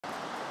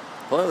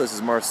Hello, this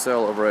is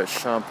Marcel over at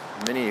Champ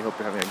Mini. Hope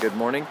you're having a good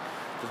morning.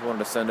 Just wanted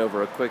to send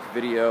over a quick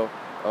video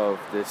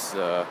of this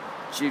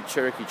Jeep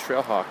Cherokee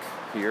Trailhawk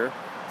here.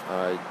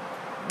 I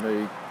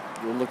know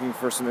you're looking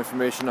for some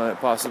information on it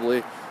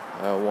possibly.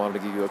 I wanted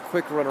to give you a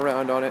quick run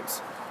around on it.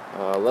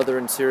 Leather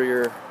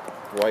interior,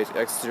 white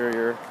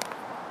exterior.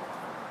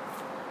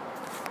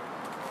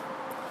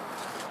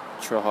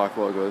 Trailhawk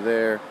logo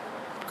there.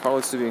 Car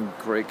looks to be in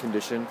great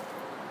condition.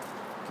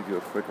 Give you a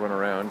quick run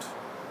around.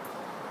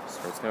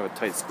 So it's kind of a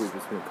tight squeeze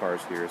between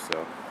cars here, so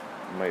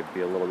it might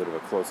be a little bit of a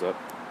close-up.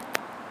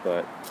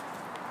 But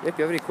yeah, if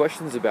you have any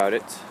questions about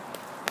it,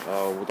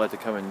 would like to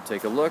come and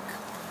take a look,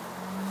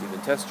 even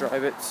test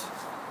drive it.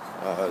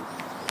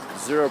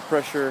 Zero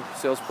pressure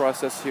sales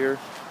process here.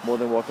 More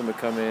than welcome to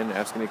come in,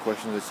 ask any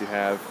questions that you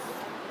have.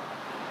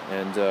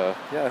 And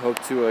yeah, I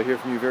hope to hear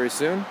from you very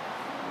soon.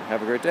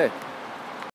 Have a great day.